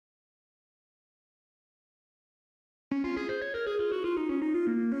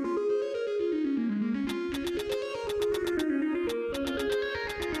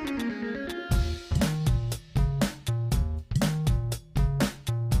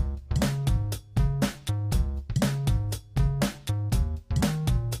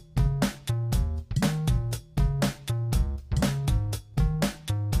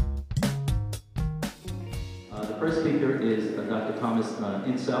First speaker is Dr. Thomas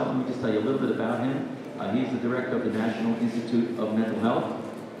Insel. Let me just tell you a little bit about him. He's the director of the National Institute of Mental Health,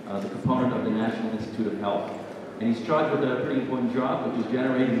 the component of the National Institute of Health. And he's charged with a pretty important job, which is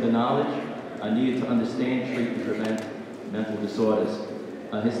generating the knowledge needed to understand, treat, and prevent mental disorders.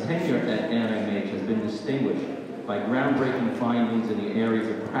 His tenure at NIMH has been distinguished by groundbreaking findings in the areas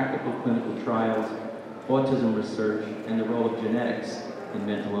of practical clinical trials, autism research, and the role of genetics in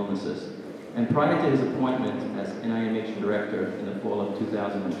mental illnesses. And prior to his appointment as NIMH director in the fall of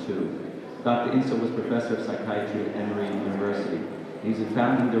 2002, Dr. Insel was professor of psychiatry at Emory University. He's the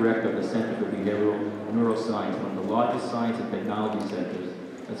founding director of the Center for Behavioral Neuroscience, one of the largest science and technology centers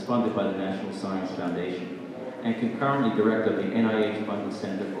that's funded by the National Science Foundation, and concurrently director of the NIH-funded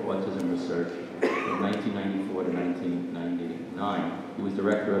Center for Autism Research from 1994 to 1999. He was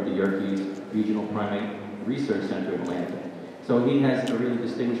director of the Yerkes Regional Primate Research Center in Atlanta. So he has a really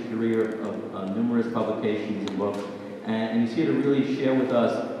distinguished career of numerous publications and books, and he's here to really share with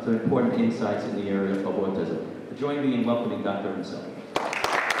us some important insights in the area of autism. Join me in welcoming Dr. Insel.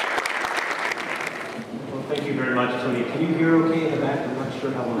 Well, thank you very much, Tony. Can you hear okay in the back? I'm not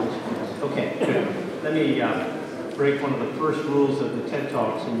sure how long this is. Okay, good. Let me break one of the first rules of the TED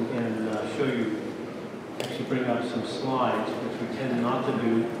Talks and show you, actually bring up some slides, which we tend not to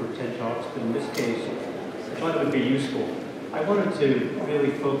do for TED Talks, but in this case, I thought it would be useful. I wanted to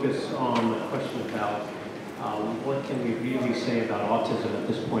really focus on the question about what can we really say about autism at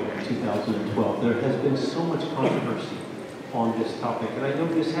this point in 2012. There has been so much controversy on this topic, and I know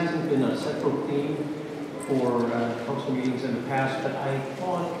this hasn't been a central theme for council meetings in the past, but I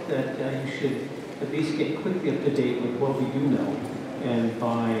thought that you should at least get quickly up to date with what we do know, and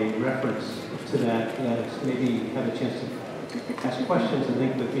by reference to that, maybe have a chance to ask questions and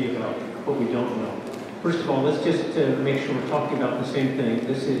think with me about what we don't know. First of all, let's just make sure we're talking about the same thing.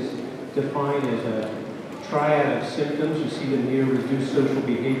 This is defined as a triad of symptoms. You see them here: reduced social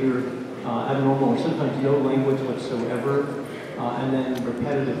behavior, abnormal or sometimes no language whatsoever, and then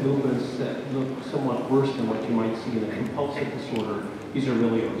repetitive movements that look somewhat worse than what you might see in a compulsive disorder. These are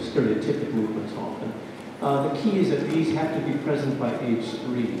really stereotypic movements often. The key is that these have to be present by age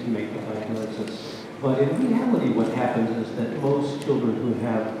 3 to make the diagnosis. But in reality, what happens is that most children who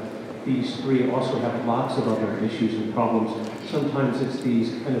have these 3 also have lots of other issues and problems. Sometimes it's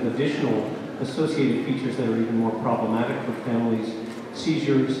these kind of additional associated features that are even more problematic for families: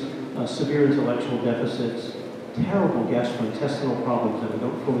 seizures, severe intellectual deficits, terrible gastrointestinal problems that we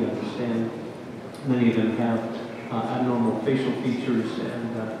don't fully understand. Many of them have abnormal facial features,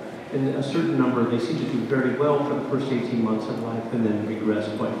 and in a certain number, they seem to do very well for the first 18 months of life and then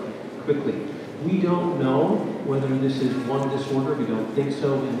regress quite quickly. We don't know whether this is one disorder. We don't think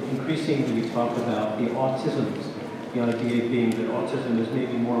so. And increasingly, we talk about the autisms. The idea being that autism is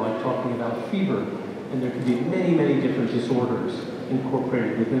maybe more like talking about fever, and there can be many, many different disorders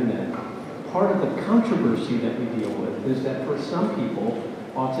incorporated within that. Part of the controversy that we deal with is that for some people,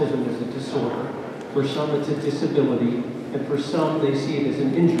 autism is a disorder, for some it's a disability, and for some they see it as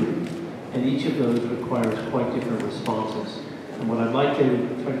an injury. And each of those requires quite different responses. And what I'd like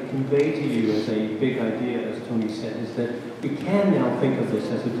to try to convey to you as a big idea, as Tony said, is that we can now think of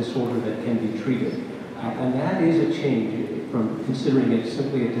this as a disorder that can be treated. And that is a change from considering it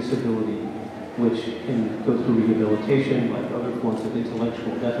simply a disability, which can go through rehabilitation like other forms of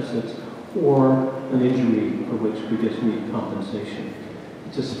intellectual deficits, or an injury for which we just need compensation.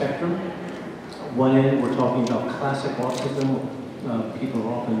 It's a spectrum. One end, we're talking about classic autism. People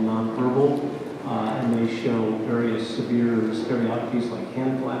are often nonverbal, and they show various severe stereotypies like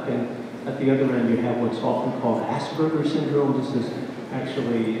hand flapping. At the other end, you have what's often called Asperger's syndrome. This is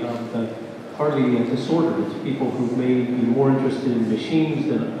actually hardly a disorder. It's people who may be more interested in machines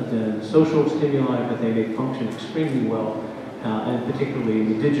than social stimuli, but they may function extremely well, and particularly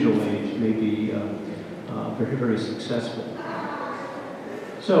in the digital age, may be very, very successful.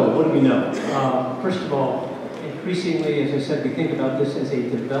 So, what do we know? First of all, increasingly, as I said, we think about this as a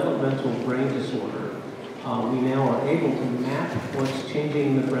developmental brain disorder. We now are able to map what's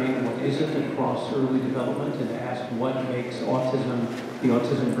changing in the brain and what isn't across early development, and to ask what makes autism, the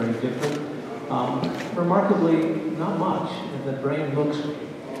autism brain, different. Remarkably, not much. The brain looks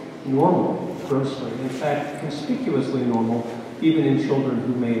normal, grossly. In fact, conspicuously normal, even in children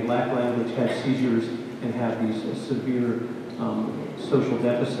who may lack language, have seizures, and have these severe social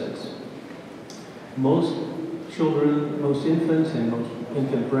deficits. Most children, most infants, and most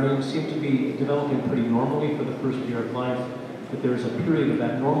infant brains seem to be developing pretty normally for the first year of life, but there's a period of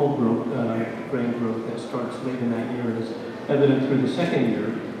abnormal growth, brain growth that starts late in that year and is evident through the second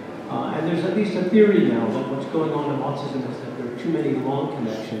year. And there's at least a theory now that what's going on in autism is that there are too many long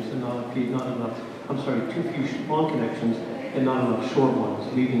connections and not enough too few long connections and not enough short ones,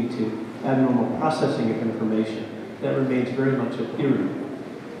 leading to abnormal processing of information. That remains very much a theory.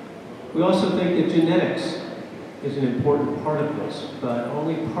 We also think that genetics is an important part of this, but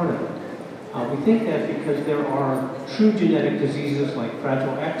only part of it. We think that because there are true genetic diseases like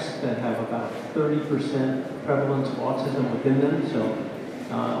Fragile X that have about 30% prevalence of autism within them, so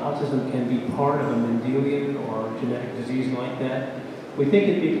autism can be part of a Mendelian or genetic disease like that. We think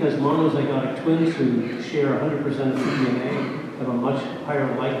it because monozygotic twins who share 100% of the DNA have a much higher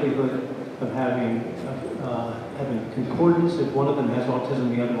likelihood of having concordance. If one of them has autism,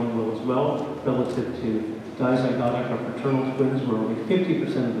 the other one will as well, relative to dizygotic or fraternal twins where only 50%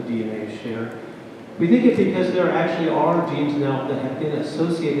 of the DNA is shared. We think it because there actually are genes now that have been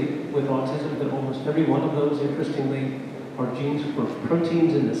associated with autism, that almost every one of those, interestingly, are genes for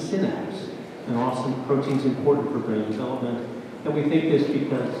proteins in the synapse, and also proteins important for brain development. And we think this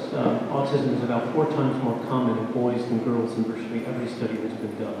because autism is about 4 times more common in boys than girls in virtually every study that's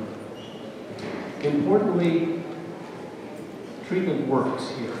been done. Importantly, treatment works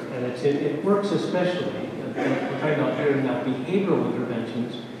here, and it works especially, we're talking about here now, behavioral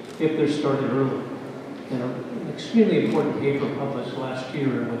interventions if they're started early. And an extremely important paper published last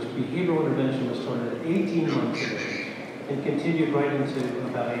year in which behavioral intervention was started at 18 months of age and continued right into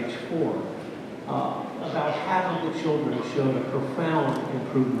about age 4. About half of the children showed a profound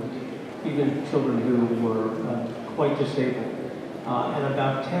improvement, even children who were quite disabled. And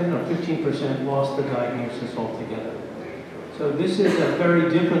about 10 or 15% lost the diagnosis altogether. So this is a very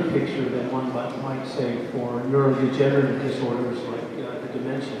different picture than one might say for neurodegenerative disorders like the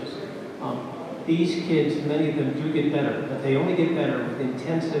dementias. These kids, many of them do get better, but they only get better with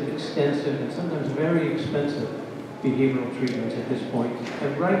intensive, extensive, and sometimes very expensive behavioral treatments at this point.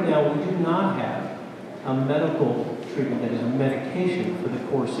 And right now, we do not have a medical treatment that is a medication for the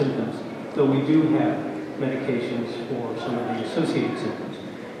core symptoms, though we do have medications for some of the associated symptoms.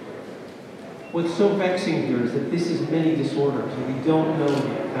 What's so vexing here is that this is many disorders, and we don't know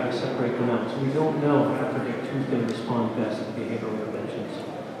yet how to separate them out. So we don't know how to predict who's going to respond best to behavioral interventions.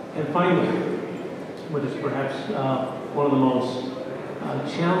 And finally, what is perhaps one of the most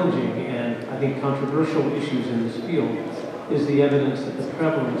challenging and I think controversial issues in this field is the evidence that the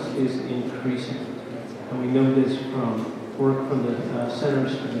prevalence is increasing. And we know this from work from the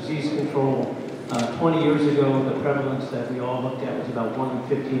Centers for Disease Control. 20 years ago, the prevalence that we all looked at was about 1 in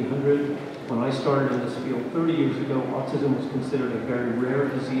 1,500. When I started in this field 30 years ago, autism was considered a very rare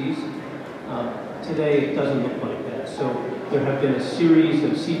disease. Today, it doesn't look like that. So there have been a series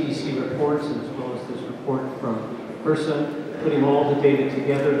of CDC reports, as well as this report from HRSA, putting all the data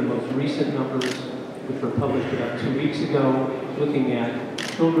together, the most recent numbers, which were published about 2 weeks ago, looking at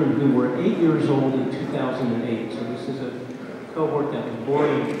children who were 8 years old in 2008. So this is a cohort that was born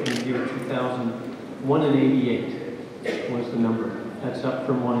in the year 2000. 1 in 88 was the number. That's up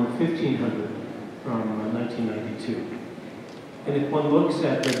from 1 in 1,500 from 1992. And if one looks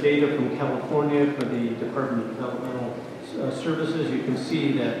at the data from California for the Department of Developmental Services, you can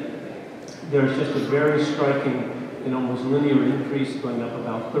see that there's just a very striking and almost linear increase, going up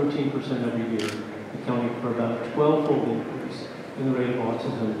about 13% every year, accounting for about a 12-fold increase in the rate of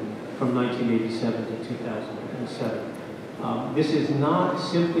autism from 1987 to 2007. This is not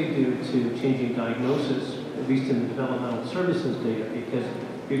simply due to changing diagnosis, at least in the developmental services data, because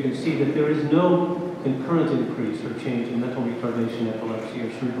you can see that there is no concurrent increase or change in mental retardation, epilepsy,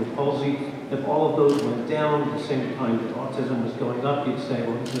 or cerebral palsy. If all of those went down at the same time that autism was going up, you'd say,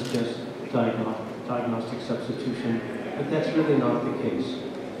 well, this is just diagnostic substitution, but that's really not the case.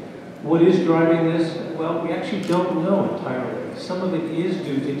 What is driving this? Well, we actually don't know entirely. Some of it is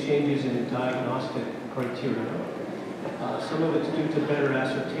due to changes in diagnostic criteria. Some of it's due to better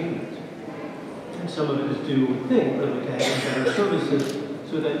ascertainment. And some of it is due, we think, really to having better services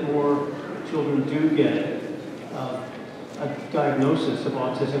so that more children do get a diagnosis of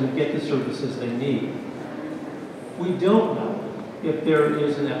autism and get the services they need. We don't know if there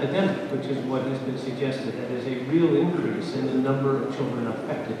is an epidemic, which is what has been suggested, that is a real increase in the number of children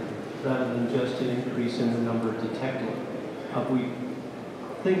affected, rather than just an increase in the number detected. We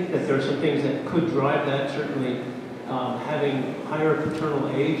think that there are some things that could drive that. Certainly, having higher paternal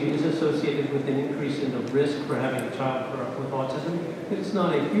age is associated with an increase in the risk for having a child with autism, but it's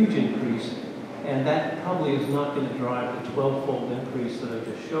not a huge increase, and that probably is not going to drive the 12-fold increase that I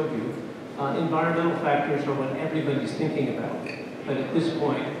just showed you. Environmental factors are what everybody's thinking about, but at this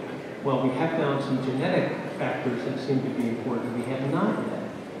point, well, we have found some genetic factors that seem to be important. We have not yet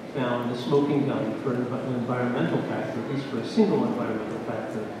found the smoking gun for an environmental factor, at least for a single environmental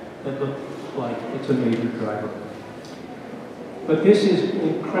factor, that looks like it's a major driver. But this is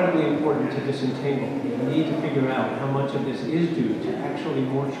incredibly important to disentangle. We need to figure out how much of this is due to actually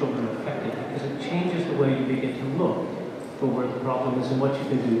more children affected, because it changes the way you begin to look for where the problem is and what you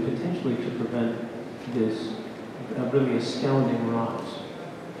can do potentially to prevent this really astounding rise.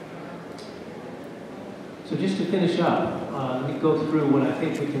 So just to finish up, let me go through what I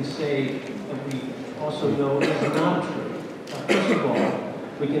think we can say that we also know is not true. First of all,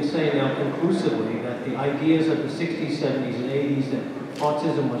 we can say now conclusively that the ideas of the 60s, 70s, and 80s that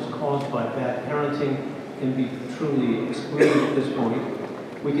autism was caused by bad parenting can be truly excluded at this point.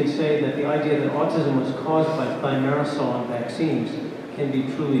 We can say that the idea that autism was caused by thimerosal and vaccines can be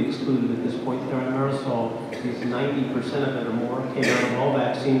truly excluded at this point. Thimerosal, at least 90% of it or more, came out of all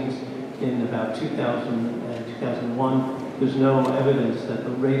vaccines in about 2000 and 2001. There's no evidence that the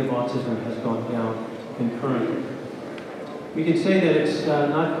rate of autism has gone down concurrently. We can say that it's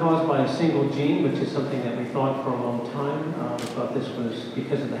not caused by a single gene, which is something that we thought for a long time. We thought this was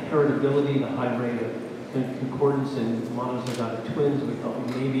because of the heritability, the high rate of concordance in monozygotic twins. We thought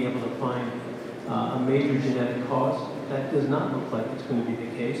we may be able to find a major genetic cause. That does not look like it's going to be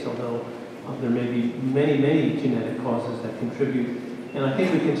the case, although there may be many, many genetic causes that contribute. And I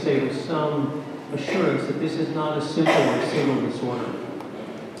think we can say with some assurance that this is not a simple or single disorder.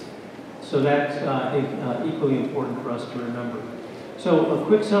 So that's, I think, equally important for us to remember. So a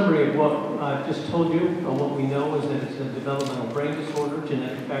quick summary of what I've just told you. What we know is that it's a developmental brain disorder.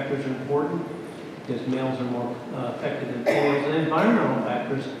 Genetic factors are important because males are more affected than females. And environmental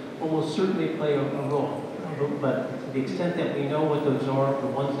factors almost certainly play a role. But to the extent that we know what those are, the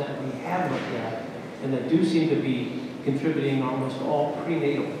ones that we have looked at, and that do seem to be contributing almost all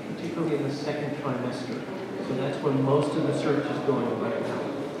prenatal, particularly in the second trimester. So that's where most of the search is going right now.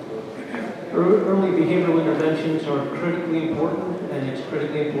 Early behavioral interventions are critically important, and it's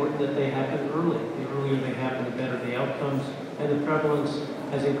critically important that they happen early. The earlier they happen, the better the outcomes, and the prevalence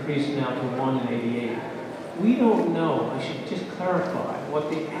has increased now to 1 in 88. We don't know, I should just clarify, what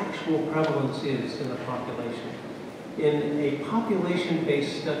the actual prevalence is in the population. In a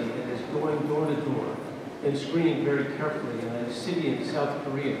population-based study that is going door to door and screening very carefully in a city in South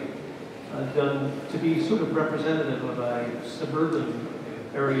Korea, done to be sort of representative of a suburban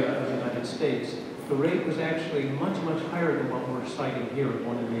area of the United States, the rate was actually much, much higher than what we're citing here at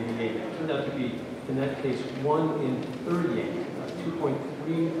 1 in 88. It turned out to be, in that case, 1 in 38, 2.3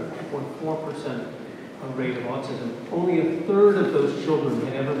 or 2.4% rate of autism. Only a third of those children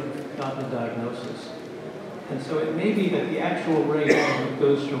had ever gotten a diagnosis. And so it may be that the actual rate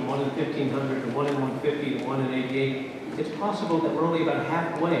goes from 1 in 1,500 to 1 in 150 to 1 in 88. It's possible that we're only about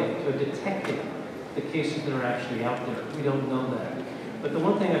halfway to detecting the cases that are actually out there. We don't know that. But the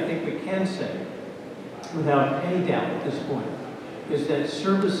one thing I think we can say, without any doubt at this point, is that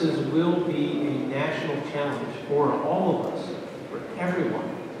services will be a national challenge for all of us, for everyone,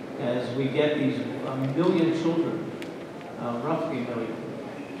 as we get these million children, roughly a million,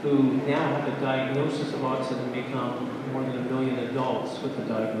 who now have a diagnosis of autism, become more than 1 million adults with a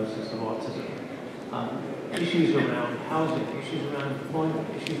diagnosis of autism. Issues around housing, issues around employment,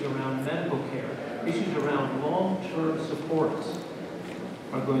 issues around medical care, issues around long-term supports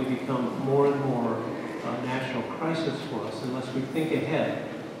are going to become more and more a national crisis for us unless we think ahead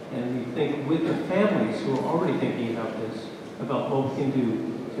and we think with the families who are already thinking about this, about what we can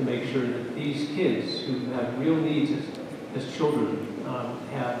do to make sure that these kids who have real needs as children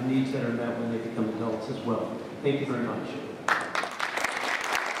have needs that are met when they become adults as well. Thank you very much.